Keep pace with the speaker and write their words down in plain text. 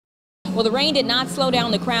Well, the rain did not slow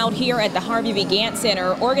down the crowd here at the Harvey B. Gantt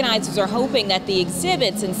Center. Organizers are hoping that the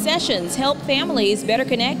exhibits and sessions help families better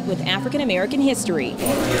connect with African American history.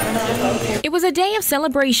 It was a day of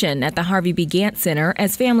celebration at the Harvey B. Gantt Center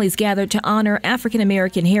as families gathered to honor African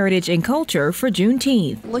American heritage and culture for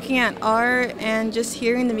Juneteenth. Looking at art and just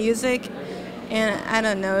hearing the music, and I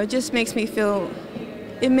don't know, it just makes me feel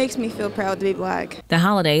proud to be black. The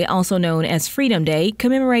holiday, also known as Freedom Day,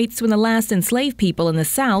 commemorates when the last enslaved people in the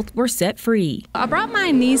South were set free. I brought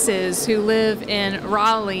my nieces who live in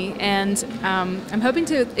Raleigh, and I'm hoping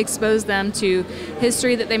to expose them to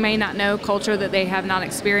history that they may not know, culture that they have not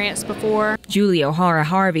experienced before. Julie O'Hara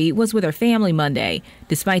Harvey was with her family Monday.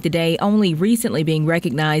 Despite the day only recently being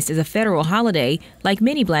recognized as a federal holiday, like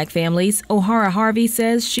many black families, O'Hara Harvey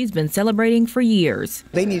says she's been celebrating for years.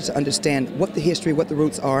 They need to understand what the history, what the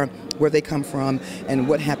roots are, where they come from, and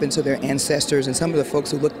what happened to their ancestors and some of the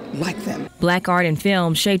folks who look like them. Black art and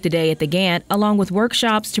film shaped the day at the Gantt, along with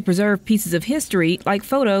workshops to preserve pieces of history like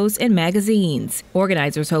photos and magazines.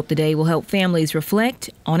 Organizers hope the day will help families reflect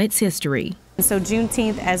on its history. So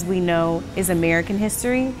Juneteenth, as we know, is American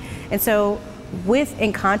history. And so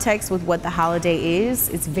in context with what the holiday is,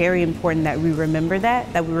 it's very important that we remember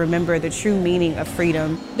that we remember the true meaning of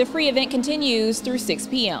freedom. The free event continues through 6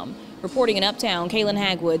 p.m. Reporting in Uptown, Kaylin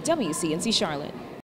Hagwood, WCNC Charlotte.